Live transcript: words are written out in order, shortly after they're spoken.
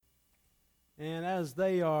And as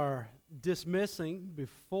they are dismissing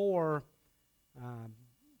before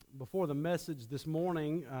the message this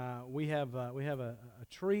morning, we have a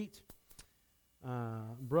treat.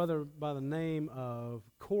 Brother by the name of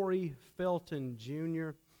Corey Felton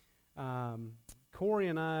Jr. Corey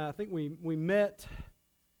and I think we met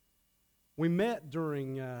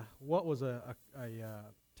during what was a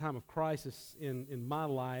time of crisis in my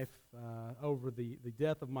life over the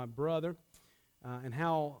death of my brother. And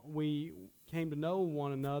how we came to know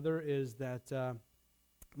one another is that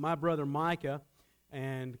my brother Micah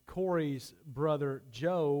and Corey's brother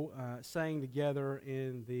Joe sang together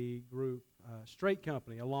in the group Straight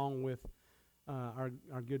Company, along with our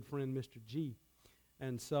good friend Mr. G.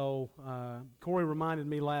 And so Corey reminded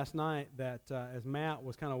me last night that as Matt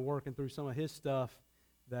was kind of working through some of his stuff,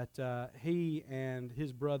 that he and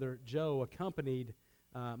his brother Joe accompanied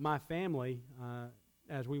my family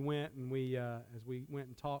as we went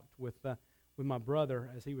and talked with my brother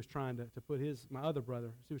as he was trying to put my other brother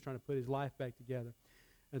as he was trying to put his life back together.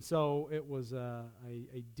 And so it was a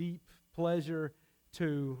deep pleasure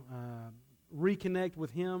to reconnect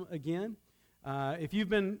with him again. If you've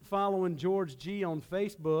been following George G. on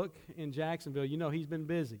Facebook in Jacksonville, you know he's been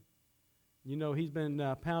busy. You know he's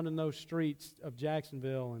been pounding those streets of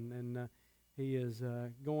Jacksonville, and he is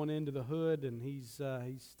going into the hood, and he's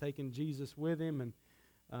taking Jesus with him, and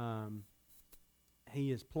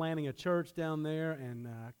he is planning a church down there, and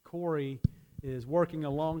Corey is working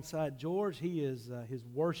alongside George. He is his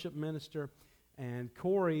worship minister, and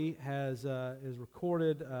Corey has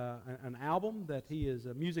recorded an album that he is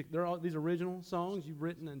music. They're all these original songs you've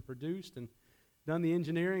written and produced and done the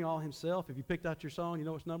engineering all himself. If you picked out your song, you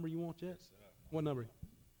know which number you want yet? Yes, what number?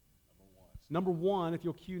 Number one. If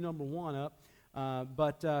you'll cue number one up.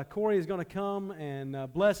 But Corey is going to come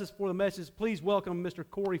and bless us for the message. Please welcome Mr.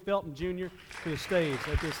 Corey Felton Jr. to the stage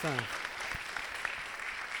at this time.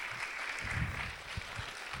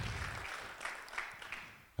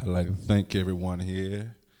 I'd like to thank everyone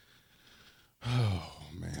here. Oh,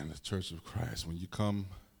 man, the Church of Christ. When you come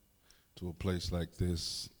to a place like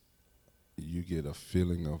this, you get a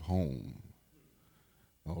feeling of home.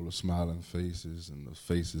 All the smiling faces and the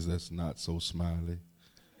faces that's not so smiley.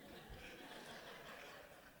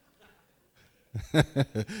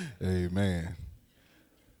 Amen.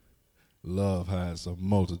 Love hides a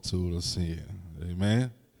multitude of sin. Amen.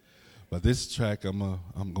 But this track I'm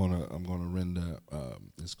gonna render.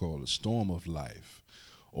 It's called "A Storm of Life."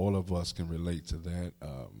 All of us can relate to that.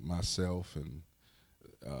 Myself and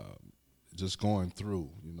just going through.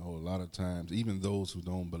 You know, a lot of times, even those who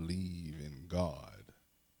don't believe in God,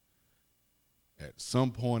 at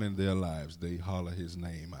some point in their lives, they holler His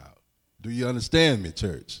name out. Do you understand me,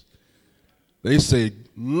 church? They say,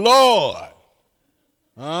 Lord,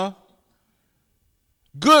 huh?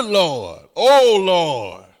 Good Lord, oh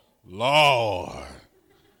Lord, Lord.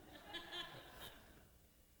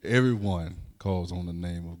 Everyone calls on the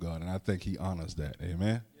name of God, and I think He honors that,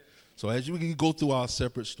 amen? So as we go through our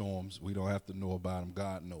separate storms, we don't have to know about them.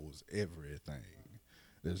 God knows everything.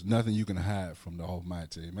 There's nothing you can hide from the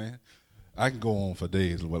Almighty, amen? I can go on for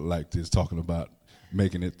days like this talking about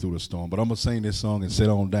making it through the storm. But I'm going to sing this song and sit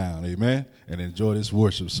on down, amen, and enjoy this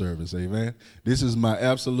worship service, amen. This is my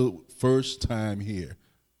absolute first time here.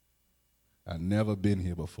 I've never been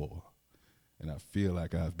here before, and I feel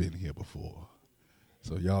like I've been here before.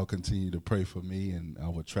 So y'all continue to pray for me and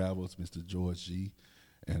our travels, Mr. George G.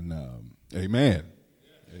 And amen.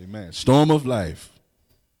 Amen. Storm of life.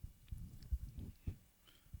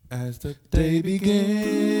 As the day began,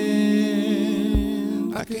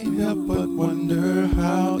 I can't help but wonder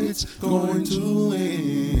how it's going to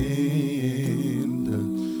end.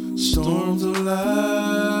 The storms of life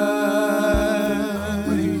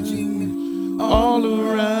raging all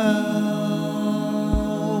around.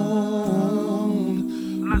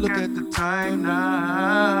 Look at the time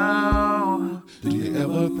now. Do you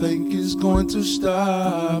ever think it's going to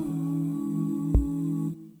stop?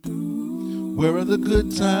 Where are the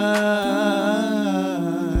good times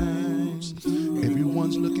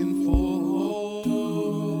everyone's looking for?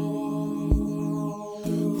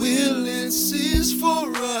 Will it cease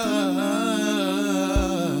for us?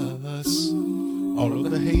 All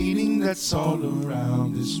of the hating that's all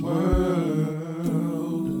around this world.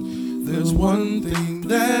 There's one thing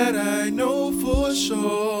that I know for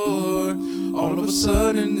sure. All of a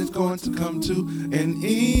sudden it's going to come to an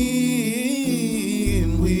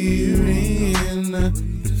end. We're in.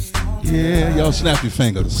 Yeah, y'all snap your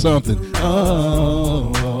finger to something.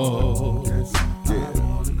 Oh, yeah.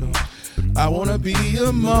 I want to be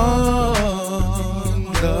among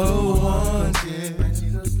the ones, yeah.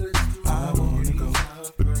 I want to go.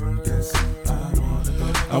 Yes, I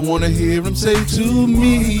I want to hear him say to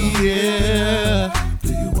me, yeah.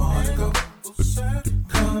 Do you want to go?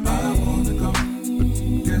 Come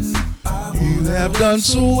on. Yes, you have done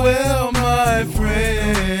so well, my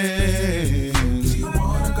friend. Do you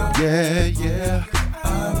want to go? Yeah, yeah.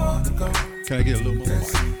 I want to go. Can I get a little more?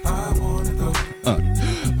 Yes, I want to go.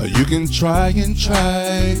 You can try and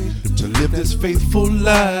try to live this faithful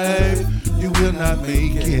life. You will not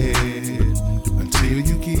make it until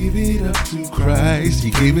you give it up to Christ.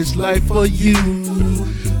 He gave his life for you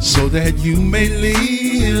so that you may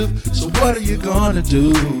live. So what are you gonna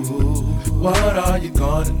do? What are you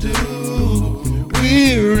gonna do?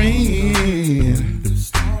 We're in,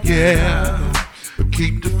 yeah.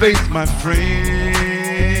 Keep the faith, my friend.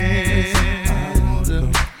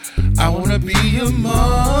 I wanna be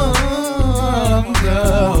among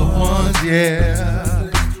the ones, yeah.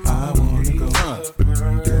 I wanna go.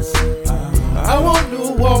 I want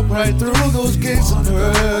to walk right through those gates of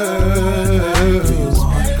pearls.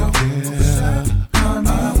 Yeah. Come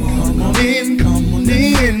on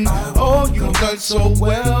in. Oh, you've done so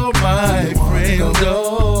well, my friend.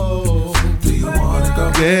 Oh, do you wanna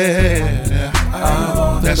go? Yeah.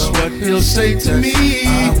 That's what he'll say to me.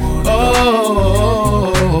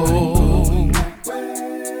 Oh,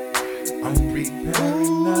 I'm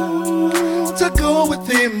preparing now to go with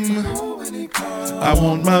him. I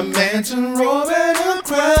want my mansion robe and a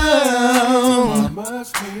crown.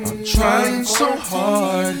 I'm trying so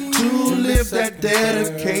hard to live that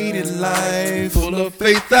dedicated life, full of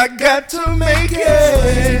faith. I got to make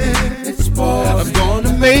it. I'm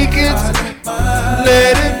gonna make it.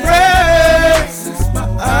 Let it rain.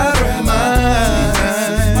 I don't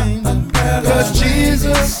mind, 'cause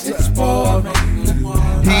Jesus, He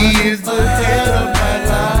is the head of my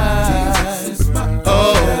life.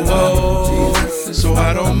 Oh, so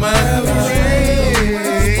I don't mind the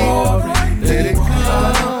rain. Let it come.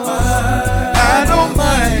 I don't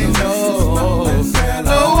mind, no.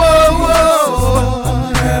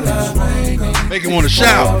 Make him want to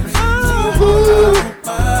shout.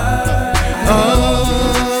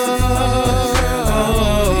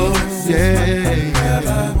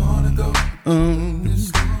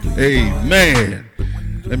 Amen.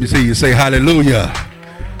 Let me see you say hallelujah.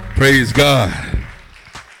 Praise God.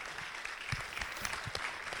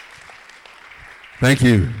 Thank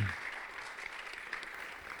you.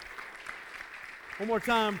 One more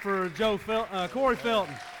time for Corey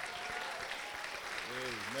Felton.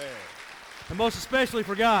 Amen. And most especially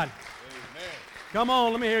for God. Amen. Come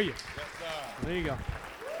on, let me hear you. Yes, God. There you go.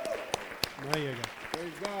 There you go.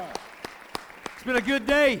 Praise God. It's been a good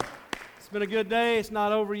day. It's been a good day. It's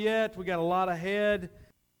not over yet. We got a lot ahead.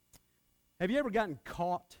 Have you ever gotten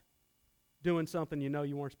caught doing something you know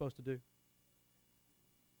you weren't supposed to do?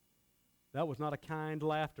 That was not a kind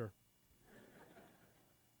laughter.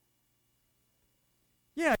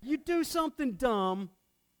 Yeah, you do something dumb,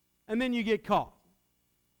 and then you get caught.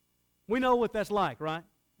 We know what that's like, right?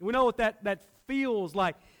 We know what that feels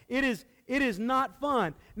like. It is not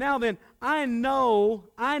fun. Now then, I know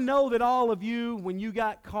that all of you, when you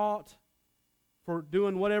got caught for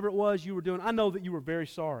doing whatever it was you were doing, I know that you were very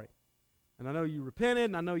sorry. And I know you repented,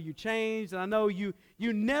 and I know you changed, and I know you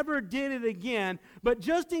never did it again. But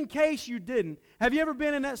just in case you didn't, have you ever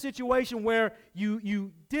been in that situation where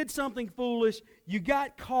you did something foolish, you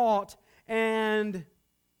got caught, and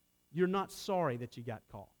you're not sorry that you got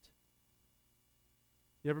caught?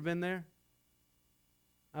 You ever been there?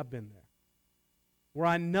 I've been there. Where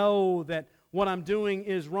I know that what I'm doing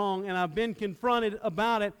is wrong, and I've been confronted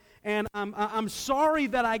about it, and I'm sorry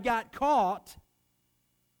that I got caught,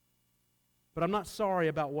 but I'm not sorry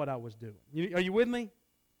about what I was doing. Are you with me?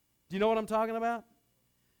 Do you know what I'm talking about?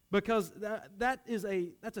 Because that's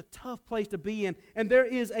a tough place to be in, and there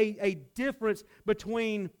is a difference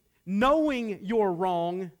between knowing you're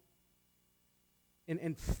wrong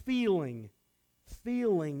and feeling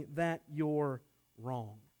that you're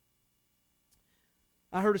wrong.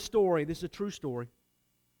 I heard a story, this is a true story,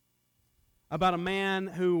 about a man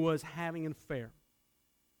who was having an affair.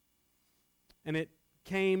 And it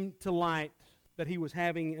came to light that he was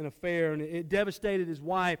having an affair, and it devastated his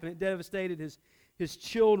wife, and it devastated his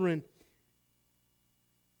children.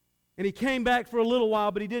 And he came back for a little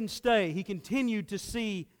while, but he didn't stay. He continued to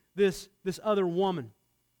see this other woman.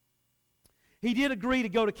 He did agree to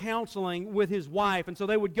go to counseling with his wife, and so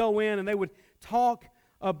they would go in and they would talk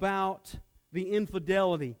about the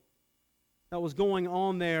infidelity that was going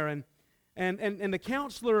on there. And the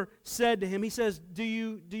counselor said to him, he says, do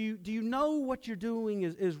you know what you're doing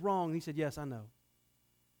is wrong? And he said, yes, I know.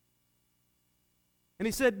 And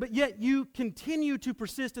he said, but yet you continue to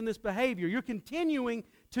persist in this behavior. You're continuing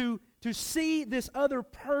to see this other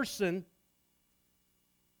person,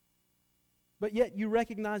 but yet you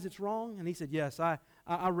recognize it's wrong? And he said, yes, I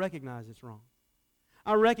recognize it's wrong.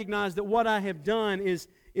 I recognize that what I have done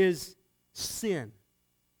is sin.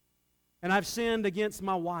 And I've sinned against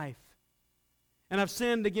my wife. And I've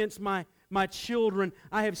sinned against my children.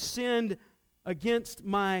 I have sinned against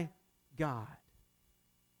my God.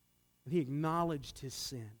 And he acknowledged his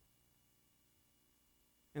sin.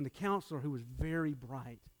 And the counselor, who was very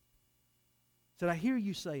bright, said, I hear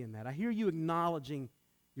you saying that. I hear you acknowledging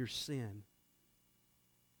your sin.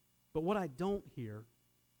 But what I don't hear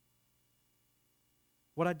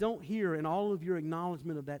in all of your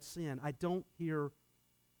acknowledgement of that sin, I don't hear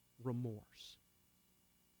remorse.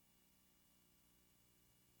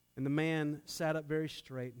 And the man sat up very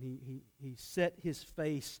straight, and he set his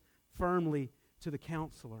face firmly to the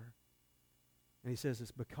counselor. And he says,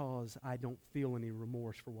 it's because I don't feel any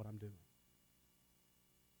remorse for what I'm doing.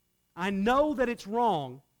 I know that it's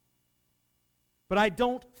wrong, but I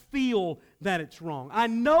don't feel that it's wrong. I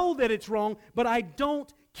know that it's wrong, but I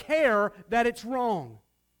don't care that it's wrong.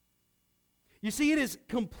 You see, it is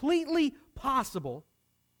completely possible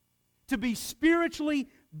to be spiritually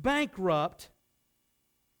bankrupt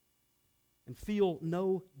and feel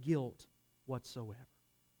no guilt whatsoever.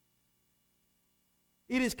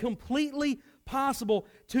 It is completely possible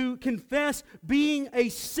to confess being a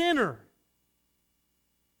sinner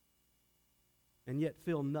and yet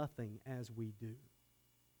feel nothing as we do.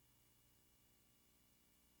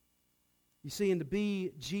 You see, and to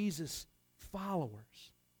be Jesus'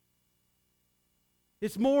 followers,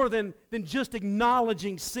 it's more than just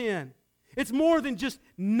acknowledging sin. It's more than just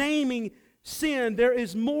naming sin. There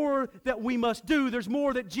is more that we must do. There's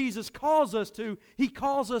more that Jesus calls us to. He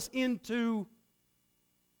calls us into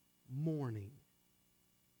mourning.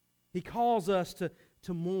 He calls us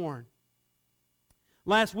to mourn.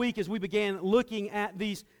 Last week, as we began looking at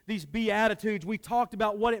these Beatitudes, we talked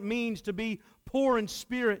about what it means to be poor in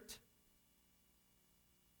spirit.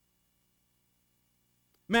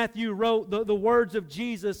 Matthew wrote the words of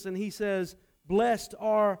Jesus, and he says, blessed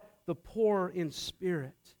are the poor in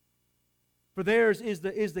spirit, for theirs is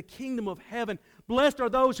the kingdom of heaven. Blessed are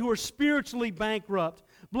those who are spiritually bankrupt.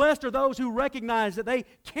 Blessed are those who recognize that they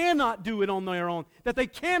cannot do it on their own, that they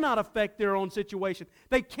cannot affect their own situation.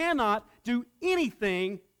 They cannot do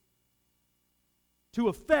anything to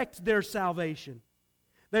affect their salvation.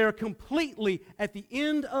 They are completely at the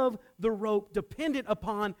end of the rope, dependent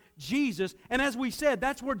upon Jesus. And as we said,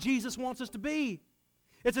 that's where Jesus wants us to be.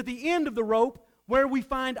 It's at the end of the rope where we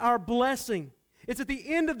find our blessing. It's at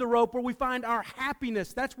the end of the rope where we find our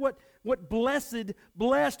happiness. That's what blessed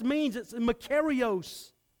means. It's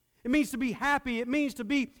makarios. It means to be happy. It means to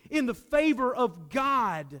be in the favor of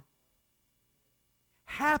God.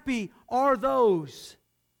 Happy are those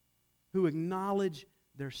who acknowledge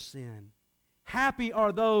their sin. Happy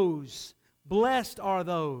are those, blessed are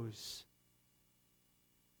those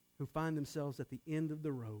who find themselves at the end of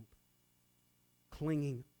the rope,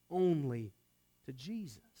 clinging only to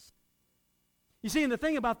Jesus. You see, and the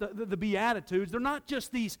thing about the Beatitudes, they're not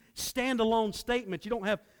just these standalone statements. You don't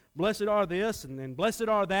have blessed are this and blessed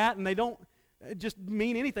are that, and they don't just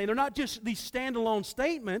mean anything. They're not just these standalone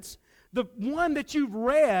statements. The one that you've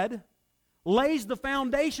read lays the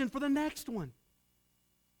foundation for the next one.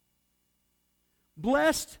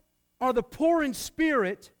 Blessed are the poor in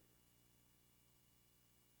spirit,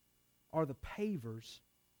 are the pavers,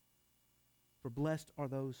 for blessed are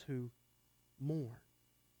those who mourn.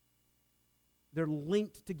 They're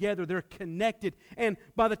linked together. They're connected. And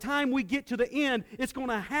by the time we get to the end, it's going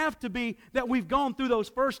to have to be that we've gone through those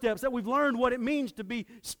first steps, that we've learned what it means to be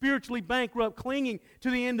spiritually bankrupt, clinging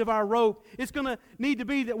to the end of our rope. It's going to need to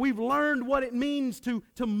be that we've learned what it means to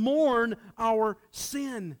mourn our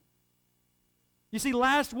sin. You see,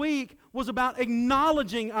 last week was about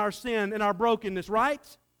acknowledging our sin and our brokenness,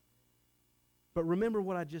 right? But remember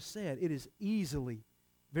what I just said. It is easily,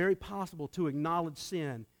 very possible to acknowledge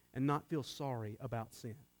sin and not feel sorry about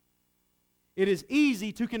sin. It is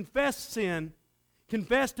easy to confess sin,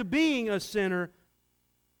 confess to being a sinner,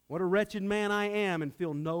 what a wretched man I am, and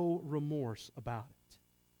feel no remorse about it.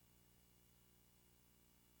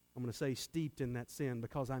 I'm going to say steeped in that sin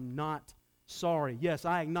because I'm not sorry. Yes,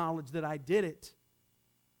 I acknowledge that I did it,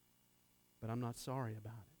 but I'm not sorry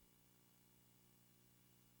about it.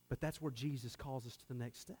 But that's where Jesus calls us to the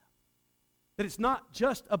next step. That it's not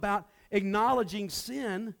just about acknowledging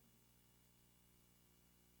sin.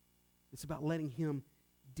 It's about letting Him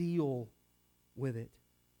deal with it.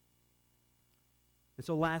 And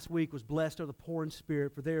so last week was blessed are the poor in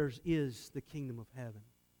spirit, for theirs is the kingdom of heaven.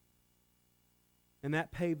 And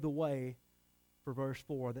that paved the way for verse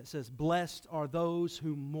 4 that says, "Blessed are those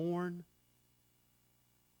who mourn,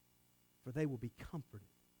 for they will be comforted."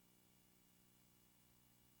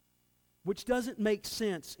 Which doesn't make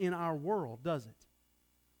sense in our world, does it?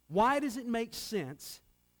 Why does it make sense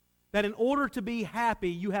that in order to be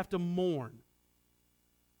happy, you have to mourn?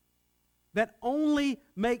 That only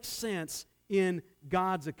makes sense in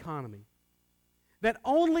God's economy. That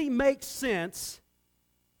only makes sense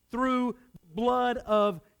through the blood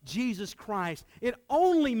of Jesus Christ. It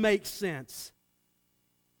only makes sense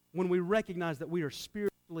when we recognize that we are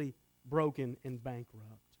spiritually broken and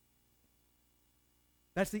bankrupt.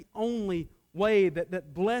 That's the only way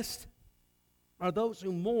that blessed are those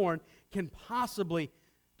who mourn can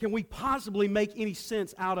we possibly make any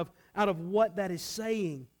sense out of what that is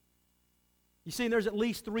saying. You see, there's at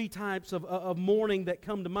least three types of mourning that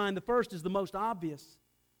come to mind. The first is the most obvious.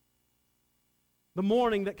 The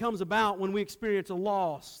mourning that comes about when we experience a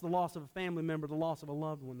loss, the loss of a family member, the loss of a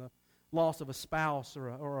loved one, the loss of a spouse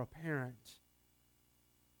or a parent.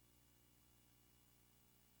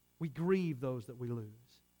 We grieve those that we lose.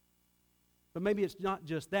 But maybe it's not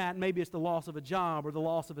just that. Maybe it's the loss of a job or the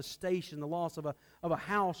loss of a station, the loss of a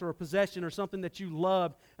house or a possession or something that you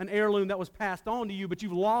loved, an heirloom that was passed on to you, but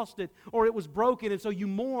you've lost it or it was broken, and so you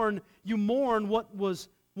mourn what was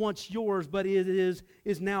once yours, but it is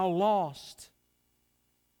now lost.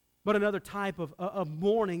 But another type of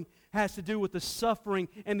mourning has to do with the suffering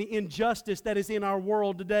and the injustice that is in our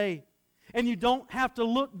world today. And you don't have to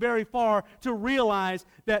look very far to realize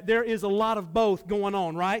that there is a lot of both going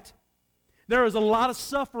on, right? There is a lot of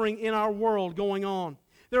suffering in our world going on.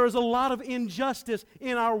 There is a lot of injustice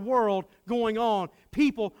in our world going on.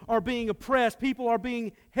 People are being oppressed. People are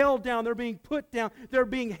being held down. They're being put down. They're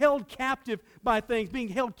being held captive by things, being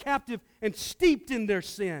held captive and steeped in their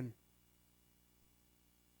sin.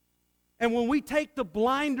 And when we take the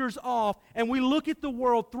blinders off and we look at the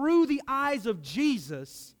world through the eyes of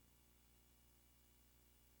Jesus,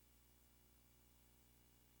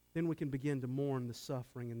 then we can begin to mourn the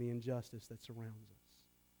suffering and the injustice that surrounds us.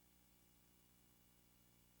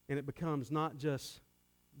 And it becomes not just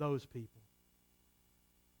those people,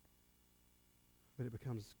 but it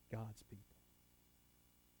becomes God's people.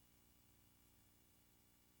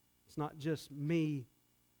 It's not just me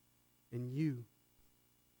and you.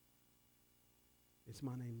 It's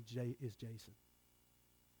my name is Jason.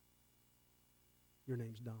 Your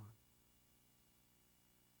name's Don.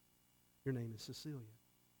 Your name is Cecilia.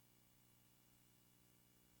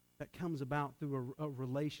 That comes about through a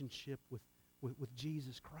relationship with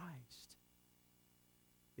Jesus Christ.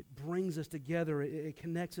 It brings us together. It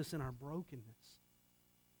connects us in our brokenness.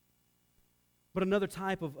 But another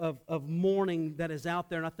type of mourning that is out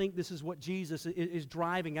there, and I think this is what Jesus is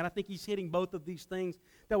driving at. I think he's hitting both of these things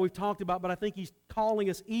that we've talked about, but I think he's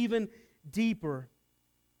calling us even deeper.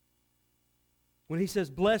 When he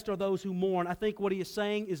says, "Blessed are those who mourn," I think what he is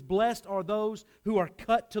saying is, blessed are those who are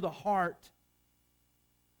cut to the heart.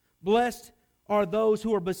 Blessed are those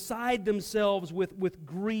who are beside themselves with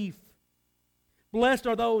grief. Blessed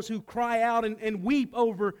are those who cry out and weep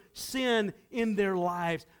over sin in their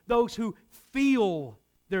lives. Those who feel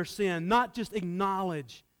their sin, not just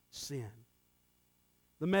acknowledge sin.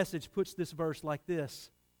 The Message puts this verse like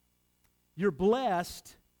this: you're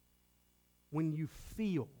blessed when you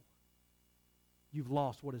feel you've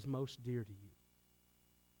lost what is most dear to you.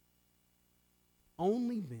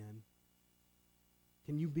 Only then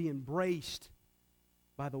can you be embraced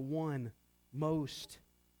by the one most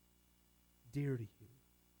dear to you.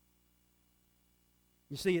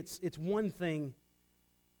 You see, it's one thing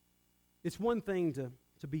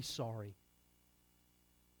to be sorry.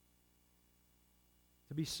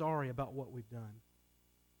 To be sorry about what we've done.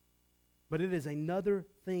 But it is another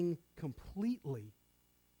thing completely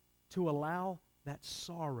to allow that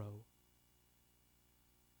sorrow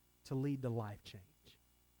to lead to life change.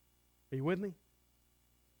 Are you with me?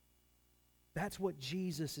 That's what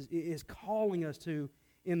Jesus is calling us to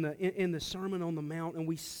in the Sermon on the Mount. And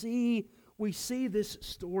we see this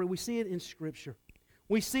story. We see it in Scripture.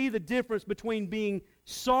 We see the difference between being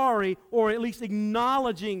sorry, or at least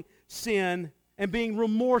acknowledging sin, and being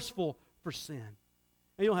remorseful for sin.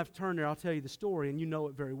 And you don't have to turn there. I'll tell you the story, and you know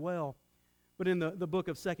it very well. But in the book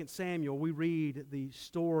of 2 Samuel, we read the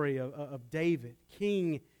story of David,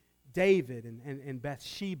 King David and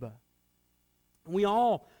Bathsheba. And we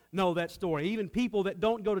all know that story. Even people that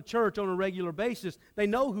don't go to church on a regular basis, they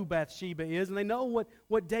know who Bathsheba is, and they know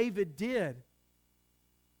what David did.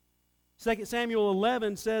 2 Samuel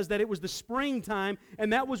 11 says that it was the springtime,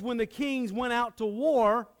 and that was when the kings went out to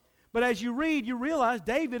war. But as you read, you realize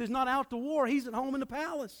David is not out to war. He's at home in the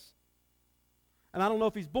palace. And I don't know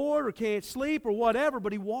if he's bored or can't sleep or whatever,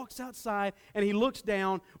 but he walks outside and he looks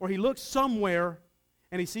down or he looks somewhere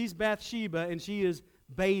and he sees Bathsheba and she is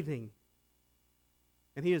bathing.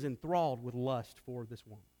 And he is enthralled with lust for this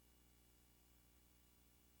woman.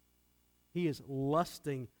 He is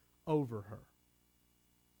lusting over her.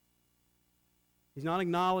 He's not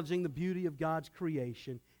acknowledging the beauty of God's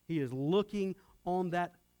creation. He is looking on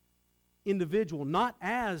that individual, not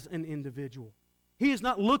as an individual. He is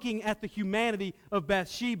not looking at the humanity of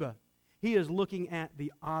Bathsheba. He is looking at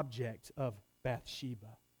the object of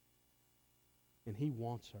Bathsheba. And he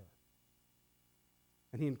wants her.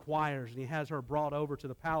 And he inquires and he has her brought over to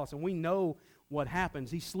the palace. And we know what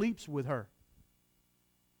happens. He sleeps with her.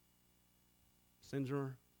 Sends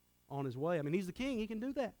her on his way. I mean, he's the king. He can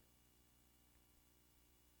do that.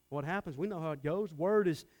 What happens? We know how it goes. Word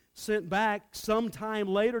is sent back sometime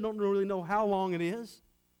later. Don't really know how long it is.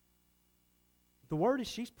 The word is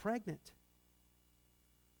she's pregnant.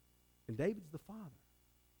 And David's the father.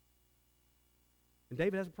 And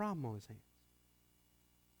David has a problem on his hands.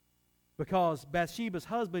 Because Bathsheba's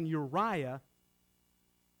husband, Uriah,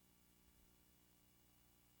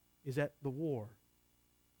 is at the war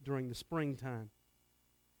during the springtime,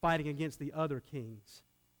 fighting against the other kings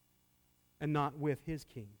and not with his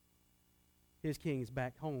king. His king is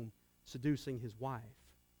back home seducing his wife.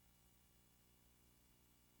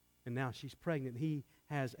 And now she's pregnant. He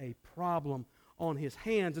has a problem on his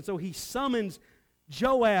hands. And so he summons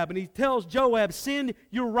Joab and he tells Joab, send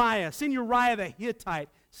Uriah the Hittite,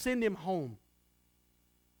 send him home.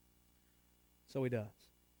 So he does.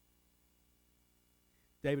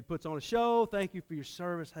 David puts on a show. Thank you for your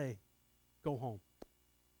service. Hey, go home.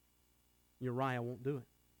 Uriah won't do it.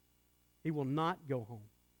 He will not go home.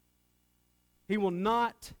 He will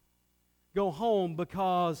not go home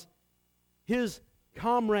because his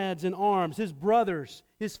comrades in arms, his brothers,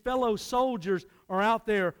 his fellow soldiers are out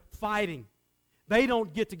there fighting. They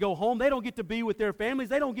don't get to go home. They don't get to be with their families.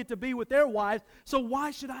 They don't get to be with their wives. So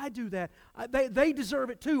why should I do that? They deserve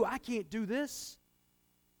it too. I can't do this.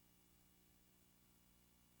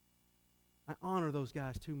 I honor those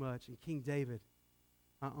guys too much. And King David,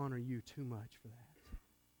 I honor you too much for that.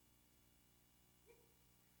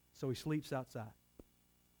 So he sleeps outside.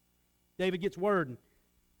 David gets word and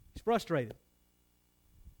he's frustrated.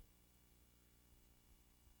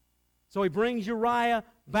 So he brings Uriah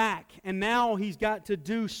back, and now he's got to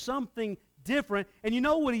do something different. And you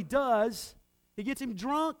know what he does? He gets him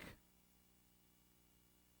drunk.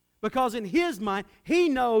 Because in his mind, he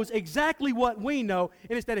knows exactly what we know,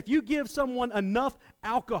 and it's that if you give someone enough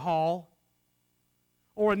alcohol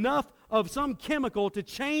or enough of some chemical to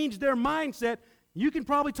change their mindset, you can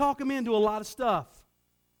probably talk them into a lot of stuff.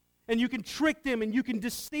 And you can trick them and you can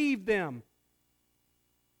deceive them.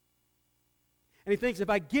 And he thinks if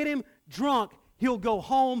I get him drunk, he'll go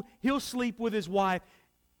home, he'll sleep with his wife,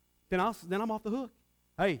 then I'm off the hook.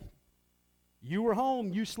 Hey, you were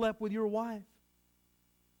home, you slept with your wife.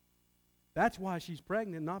 That's why she's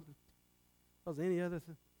pregnant, not because of any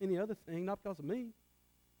other thing, not because of me.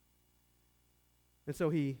 And so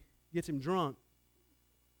he gets him drunk.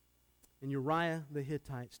 And Uriah the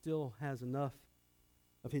Hittite still has enough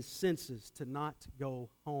of his senses to not go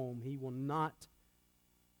home. He will not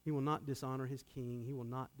dishonor his king. He will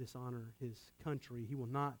not dishonor his country. He will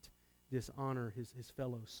not dishonor his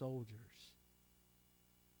fellow soldiers.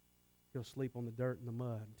 He'll sleep on the dirt and the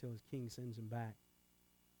mud until his king sends him back.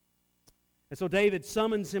 And so David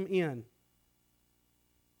summons him in.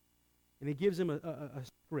 And he gives him a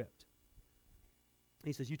script.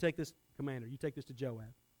 He says, you take this, commander, you take this to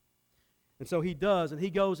Joab. And so he does, and he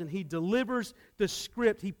goes and he delivers the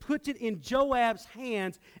script. He puts it in Joab's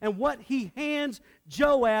hands, and what he hands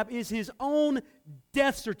Joab is his own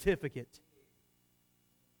death certificate.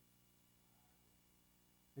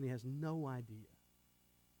 And he has no idea.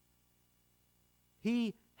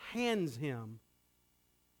 He hands him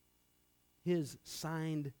his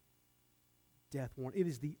signed death warrant. It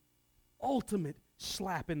is the ultimate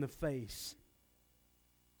slap in the face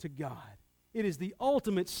to God. It is the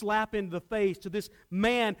ultimate slap in the face to this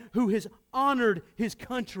man who has honored his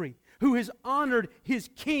country, who has honored his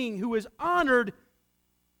king, who has honored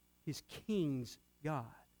his king's God.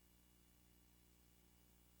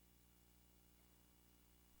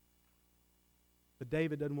 But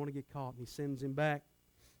David doesn't want to get caught, and he sends him back.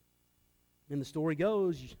 And the story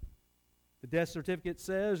goes, the death certificate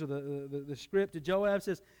says, or the script to Joab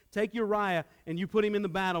says, take Uriah and you put him in the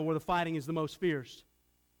battle where the fighting is the most fierce.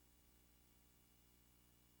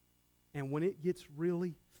 And when it gets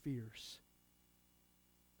really fierce,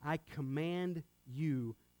 I command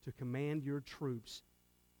you to command your troops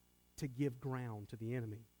to give ground to the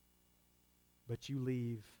enemy. but you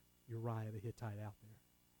leave Uriah the Hittite out there.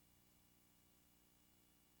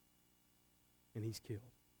 And he's killed.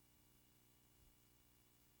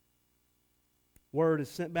 Word is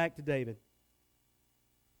sent back to David.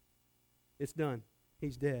 It's done.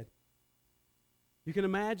 He's dead. You can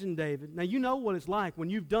imagine David. Now you know what it's like when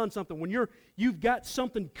you've done something, when you've got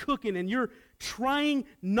something cooking and you're trying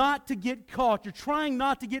not to get caught, you're trying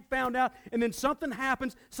not to get found out, and then something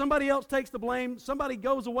happens, somebody else takes the blame, somebody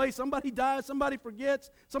goes away, somebody dies, somebody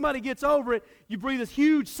forgets, somebody gets over it, you breathe this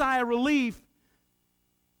huge sigh of relief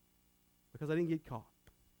because I didn't get caught.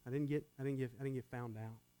 I didn't get found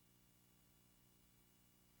out.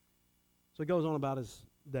 So he goes on about his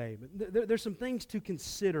day. But there's some things to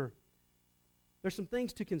consider. There's some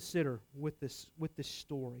things to consider with this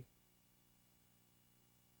story.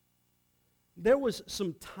 There was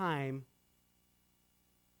some time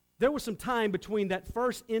between that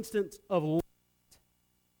first instance of light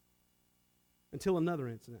until another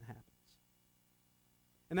incident happens.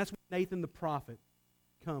 And that's when Nathan the prophet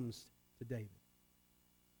comes to David.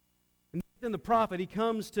 And Nathan the prophet, he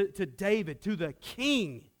comes to David, to the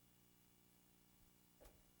king.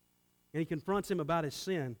 And he confronts him about his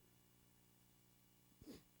sin.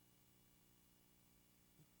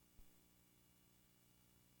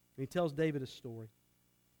 And he tells David a story.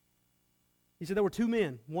 He said there were two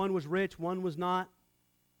men. One was rich, one was not.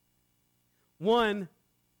 One,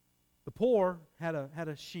 the poor, had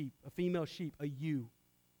a sheep, a female sheep, a ewe.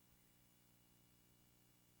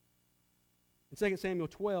 In 2 Samuel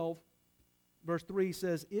 12, verse 3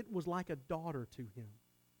 says, it was like a daughter to him.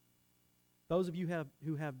 Those of you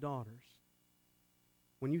who have daughters,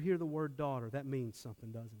 when you hear the word daughter, that means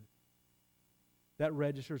something, doesn't it? That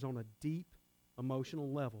registers on a deep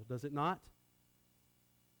emotional level, does it not?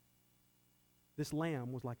 This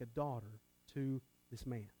lamb was like a daughter to this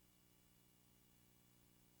man.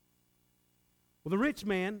 Well, the rich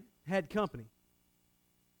man had company.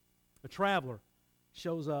 A traveler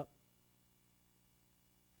shows up.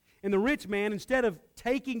 And the rich man, instead of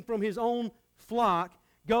taking from his own flock,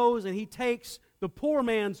 goes and he takes the poor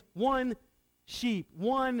man's one sheep,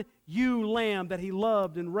 one ewe lamb that he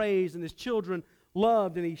loved and raised and his children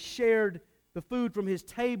loved, and he shared the food from his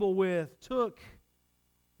table with, took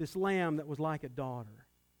this lamb that was like a daughter.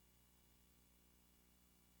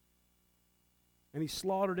 And he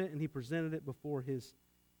slaughtered it and he presented it before his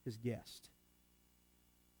guest.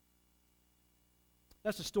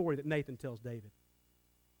 That's the story that Nathan tells David.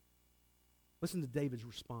 Listen to David's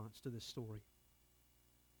response to this story.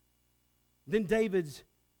 Then David's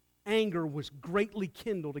anger was greatly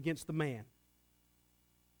kindled against the man.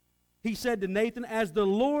 He said to Nathan, as the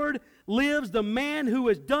Lord lives, the man who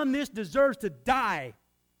has done this deserves to die.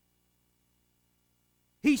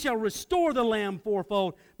 He shall restore the lamb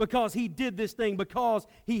fourfold because he did this thing, because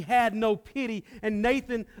he had no pity. And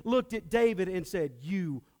Nathan looked at David and said,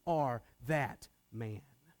 you are that man.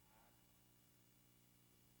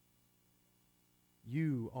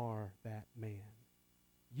 You are that man.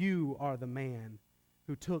 You are the man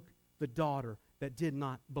who took the daughter that did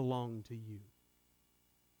not belong to you.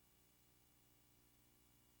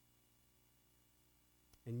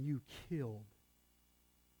 And you killed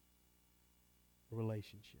a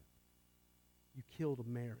relationship. You killed a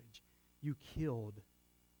marriage. You killed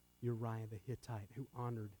Uriah the Hittite who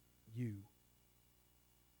honored you.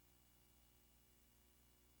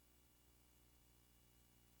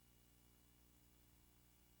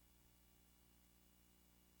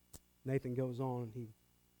 Nathan goes on and he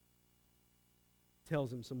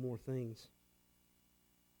tells him some more things.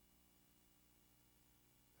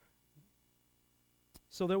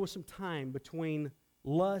 So there was some time between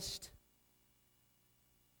lust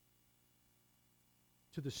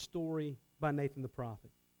to the story by Nathan the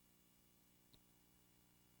prophet.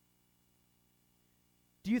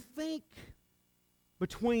 Do you think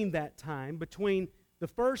between that time, between the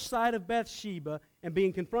first sight of Bathsheba and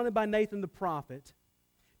being confronted by Nathan the prophet,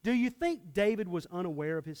 do you think David was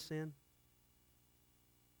unaware of his sin?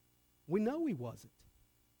 We know he wasn't.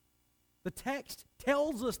 The text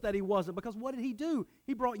tells us that he wasn't, because what did he do?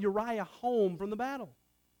 He brought Uriah home from the battle.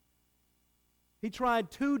 He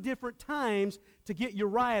tried 2 different times to get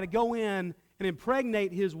Uriah to go in and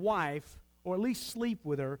impregnate his wife, or at least sleep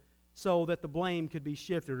with her, so that the blame could be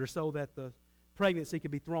shifted, or so that the pregnancy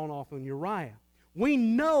could be thrown off on Uriah. We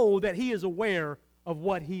know that he is aware of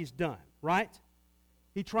what he's done, right?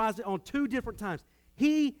 He tries it on 2 different times.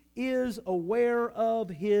 He is aware of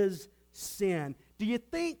his sin. Do you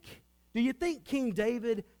think King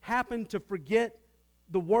David happened to forget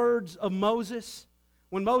the words of Moses?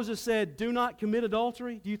 When Moses said, do not commit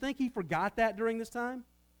adultery, do you think he forgot that during this time?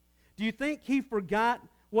 Do you think he forgot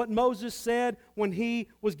what Moses said when he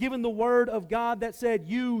was given the word of God that said,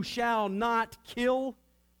 "You shall not kill"?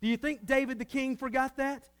 Do you think David the king forgot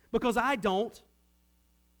that? Because I don't.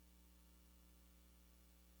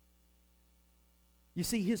 You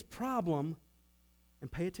see, his problem,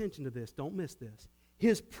 and pay attention to this, don't miss this.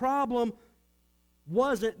 His problem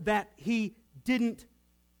wasn't that he didn't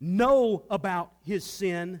know about his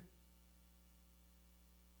sin.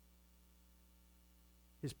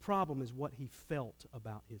 His problem is what he felt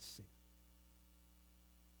about his sin.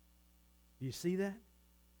 Do you see that?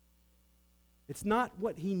 It's not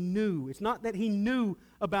what he knew. It's not that he knew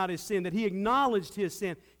about his sin, that he acknowledged his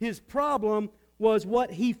sin. His problem was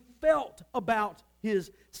what he felt about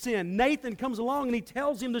his sin. Nathan comes along and he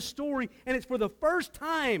tells him the story, and it's for the first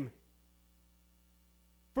time.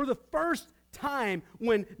 For the first time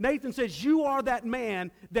when Nathan says, "You are that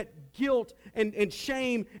man," that guilt and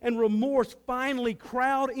shame and remorse finally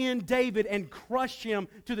crowd in David and crush him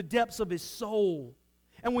to the depths of his soul.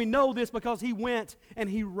 And we know this because he went and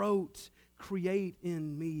he wrote, "Create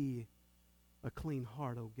in me a clean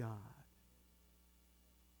heart, O God,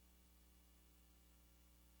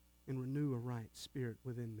 and renew a right spirit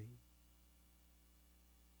within me.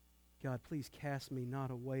 God, please cast me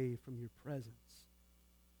not away from your presence,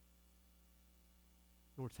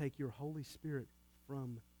 nor take your Holy Spirit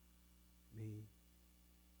from me.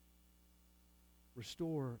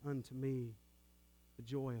 Restore unto me the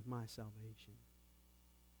joy of my salvation,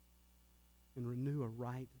 and renew a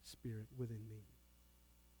right spirit within me."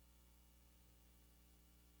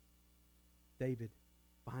 David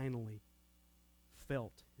finally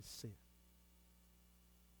felt his sin.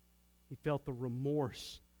 He felt the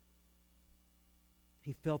remorse.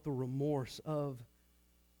 He felt the remorse of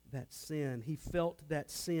that sin. He felt that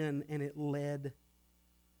sin, and it led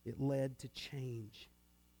to change.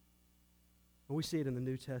 And we see it in the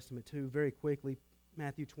New Testament too, very quickly.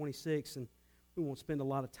 Matthew 26, and we won't spend a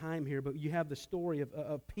lot of time here, but you have the story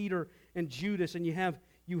of Peter and Judas, and you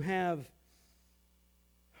have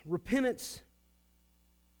repentance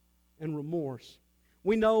and remorse.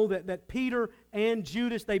 We know that Peter and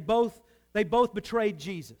Judas, they both betrayed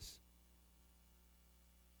Jesus.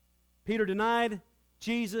 Peter denied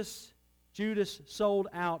Jesus. Judas sold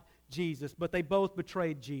out Jesus. But they both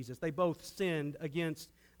betrayed Jesus. They both sinned against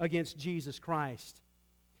Jesus Christ.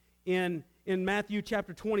 In Matthew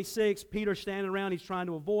chapter 26, Peter's standing around. He's trying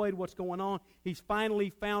to avoid what's going on. He's finally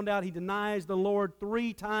found out. He denies the Lord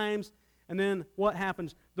 3 times. And then what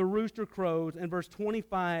happens? The rooster crows. And verse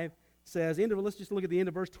 25 says, let's just look at the end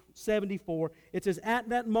of verse 74. It says, "At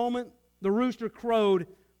that moment the rooster crowed.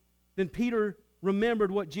 Then Peter remembered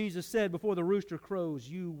what Jesus said, 'Before the rooster crows,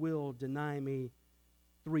 you will deny me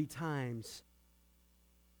 3 times.'"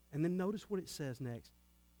 And then notice what it says next.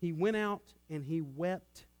 "He went out and he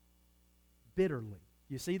wept bitterly."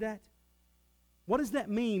 You see that? What does that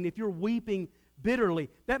mean if you're weeping bitterly?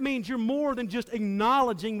 That means you're more than just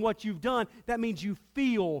acknowledging what you've done. That means you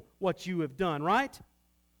feel what you have done, right?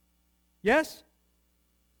 Yes?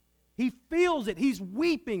 He feels it. He's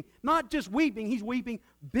weeping. Not just weeping, he's weeping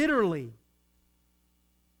bitterly.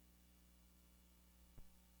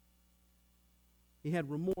 He had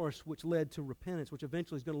remorse, which led to repentance, which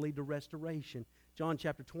eventually is going to lead to restoration. John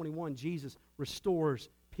chapter 21, Jesus restores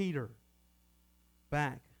Peter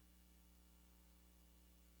back.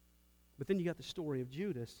 But then you got the story of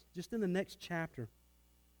Judas. Just in the next chapter,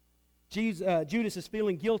 Judas is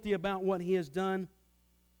feeling guilty about what he has done.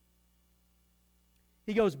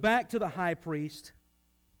 He goes back to the high priest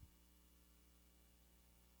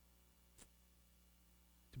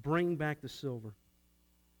to bring back the silver.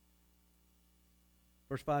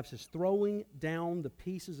 Verse 5 says, "Throwing down the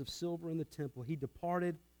pieces of silver in the temple, he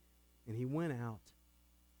departed, and he went out,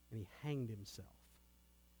 and he hanged himself."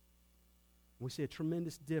 We see a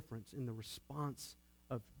tremendous difference in the response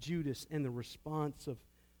of Judas and the response of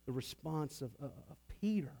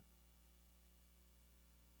Peter.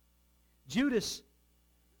 Judas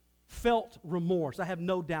felt remorse. I have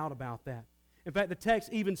no doubt about that. In fact, the text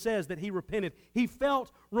even says that he repented. He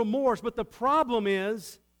felt remorse, but the problem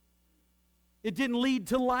is, it didn't lead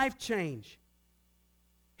to life change.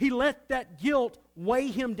 He let that guilt weigh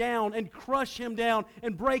him down and crush him down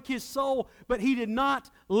and break his soul, but he did not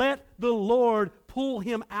let the Lord pull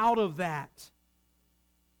him out of that.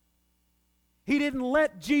 He didn't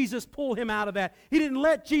let Jesus pull him out of that. He didn't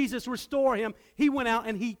let Jesus restore him. He went out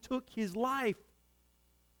and he took his life.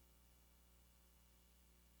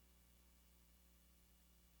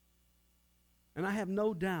 And I have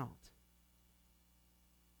no doubt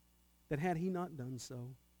that had he not done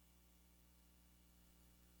so,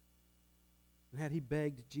 and had he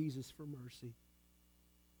begged Jesus for mercy,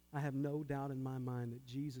 I have no doubt in my mind that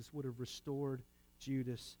Jesus would have restored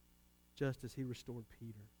Judas just as he restored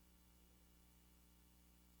Peter.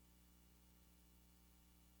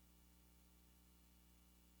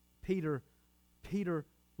 Peter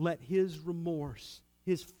let his remorse,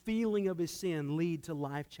 his feeling of his sin, lead to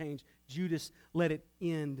life change. Judas let it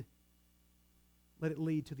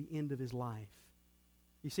lead to the end of his life.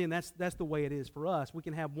 You see, and that's the way it is for us. We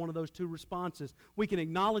can have one of those two responses. We can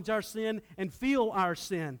acknowledge our sin and feel our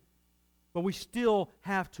sin, but we still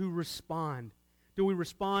have to respond. Do we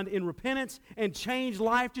respond in repentance and change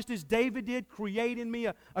life just as David did? Create in me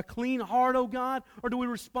a clean heart, O God? Or do we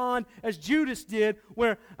respond as Judas did,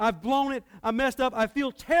 where I've blown it, I messed up, I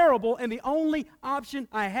feel terrible, and the only option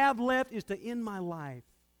I have left is to end my life?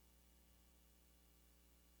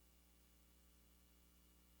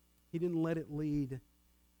 He didn't let it lead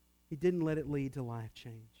to life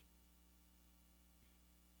change.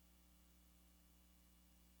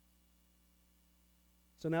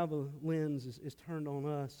 So now the lens is turned on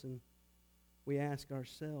us, and we ask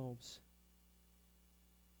ourselves,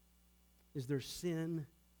 is there sin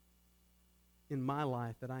in my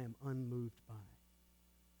life that I am unmoved by?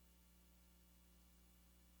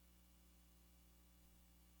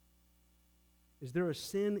 Is there a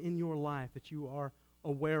sin in your life that you are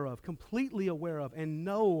aware of, completely aware of, and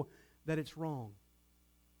know that it's wrong,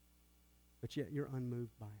 but yet you're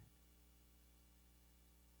unmoved by it?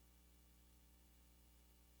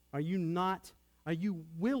 Are you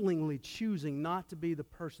willingly choosing not to be the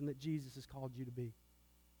person that Jesus has called you to be?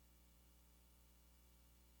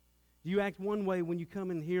 Do you act one way when you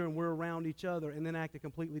come in here and we're around each other, and then act a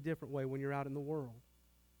completely different way when you're out in the world?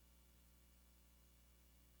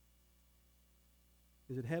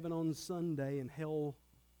 Is it heaven on Sunday and hell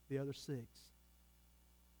the other 6?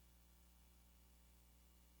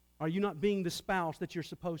 Are you not being the spouse that you're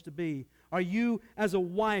supposed to be? Are you, as a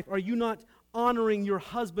wife, are you not honoring your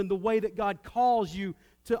husband the way that God calls you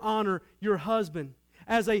to honor your husband?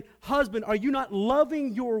 As a husband, are you not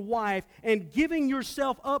loving your wife and giving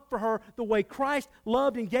yourself up for her the way Christ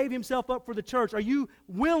loved and gave himself up for the church? Are you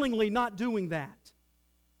willingly not doing that?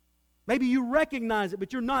 Maybe you recognize it,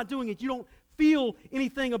 but you're not doing it. You don't feel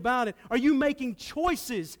anything about it. Are you making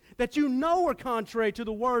choices that you know are contrary to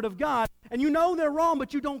the Word of God, and you know they're wrong,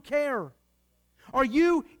 but you don't care? Are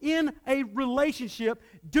you in a relationship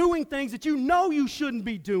doing things that you know you shouldn't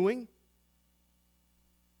be doing?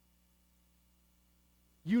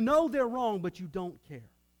 You know they're wrong, but you don't care.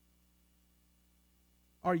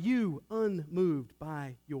 Are you unmoved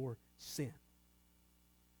by your sin?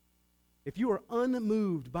 If you are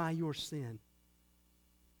unmoved by your sin,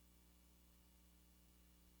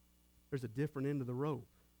 there's a different end of the rope.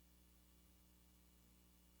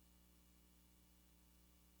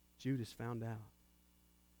 Judas found out.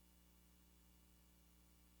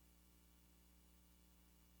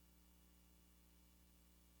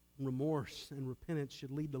 Remorse and repentance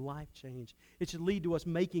should lead to life change. It should lead to us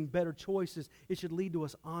making better choices. It should lead to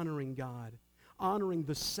us honoring God, honoring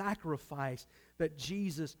the sacrifice that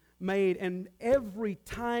Jesus made. And every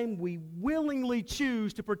time we willingly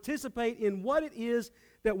choose to participate in what it is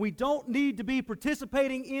that we don't need to be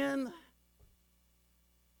participating in,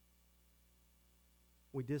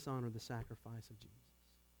 we dishonor the sacrifice of Jesus.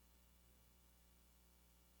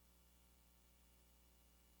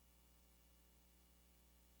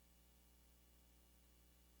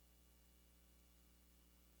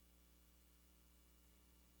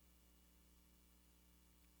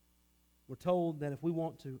 We're told that if we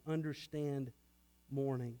want to understand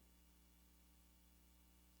mourning,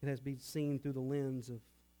 it has to be seen through the lens of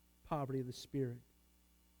poverty of the spirit,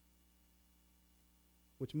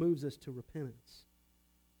 which moves us to repentance.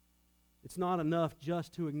 It's not enough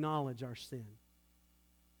just to acknowledge our sin.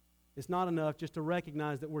 It's not enough just to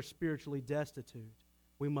recognize that we're spiritually destitute.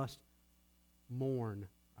 We must mourn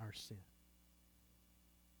our sin.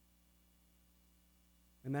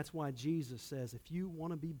 And that's why Jesus says, if you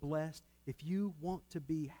want to be blessed, if you want to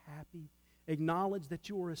be happy, acknowledge that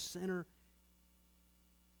you're a sinner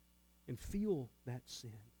and feel that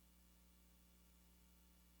sin.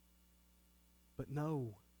 But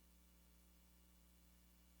know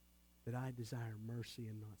that I desire mercy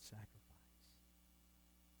and not sacrifice.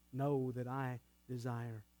 Know that I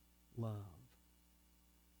desire love.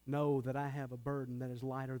 Know that I have a burden that is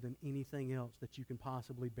lighter than anything else that you can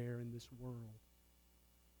possibly bear in this world.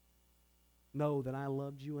 Know that I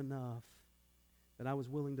loved you enough that I was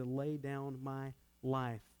willing to lay down my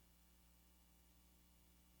life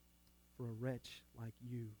for a wretch like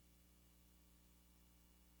you.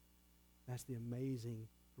 That's the amazing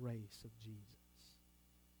grace of Jesus.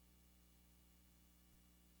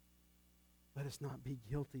 Let us not be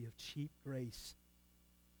guilty of cheap grace.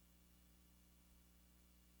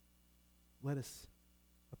 Let us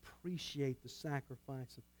appreciate the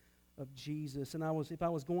sacrifice of Jesus. And if I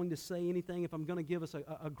was going to say anything, if I'm going to give us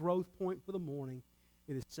a growth point for the morning,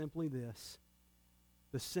 it is simply this.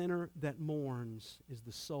 The sinner that mourns is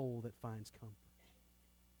the soul that finds comfort.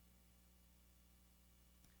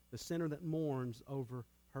 The sinner that mourns over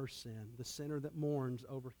her sin, the sinner that mourns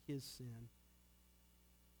over his sin,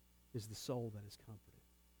 is the soul that is comforted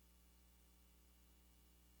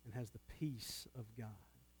and has the peace of God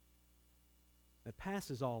that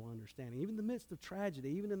passes all understanding. Even in the midst of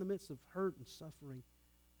tragedy, even in the midst of hurt and suffering,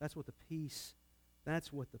 that's what the peace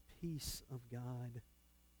of God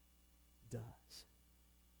does.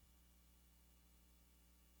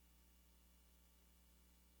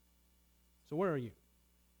 So where are you?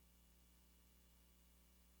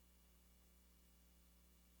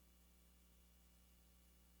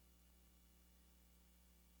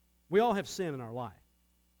 We all have sin in our life.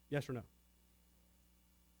 Yes or no?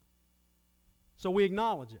 So we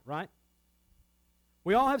acknowledge it, right?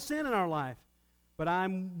 We all have sin in our life. But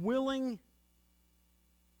I'm willing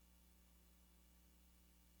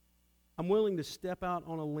to step out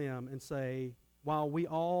on a limb and say, while we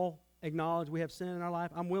all acknowledge we have sin in our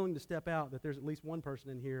life, I'm willing to step out that there's at least one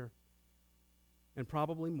person in here, and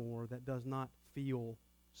probably more, that does not feel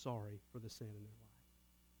sorry for the sin in their life.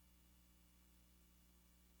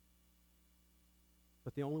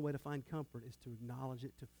 But the only way to find comfort is to acknowledge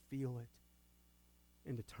it, to feel it,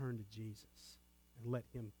 and to turn to Jesus and let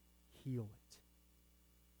Him heal it.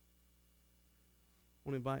 I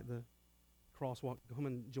want to invite the Crosswalk to come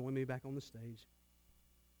and join me back on the stage.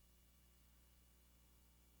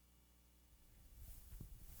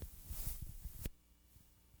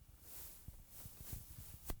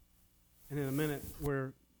 And in a minute,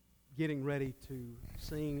 we're getting ready to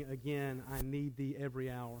sing again, I Need Thee Every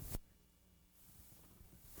Hour.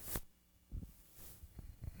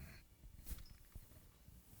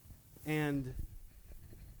 And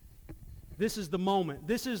this is the moment.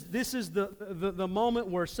 This is the moment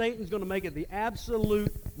where Satan's going to make it the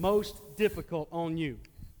absolute most difficult on you.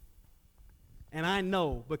 And I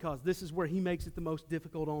know, because this is where he makes it the most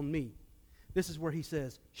difficult on me. This is where he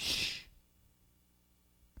says, shh.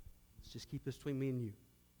 Let's just keep this between me and you.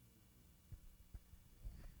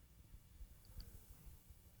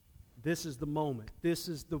 This is the moment. This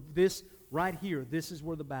right here, this is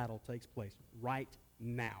where the battle takes place. Right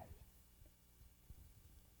now.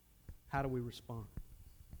 How do we respond?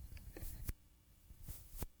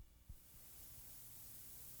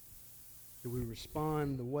 Do we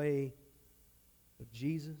respond the way of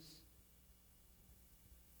Jesus?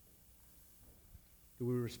 Do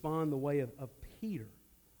we respond the way of Peter?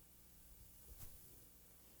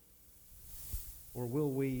 Or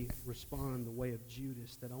will we respond the way of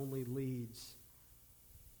Judas that only leads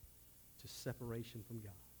to separation from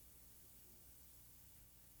God?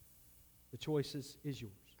 The choice is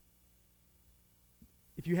yours.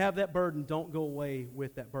 If you have that burden, don't go away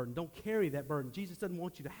with that burden. Don't carry that burden. Jesus doesn't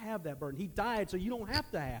want you to have that burden. He died so you don't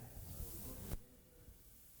have to have it.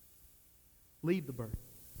 Leave the burden.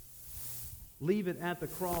 Leave it at the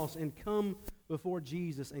cross and come before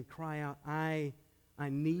Jesus and cry out, I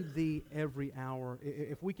need thee every hour.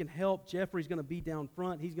 If we can help, Jeffrey's going to be down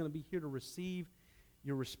front. He's going to be here to receive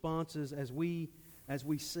your responses as we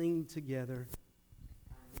sing together.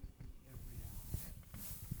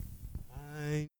 I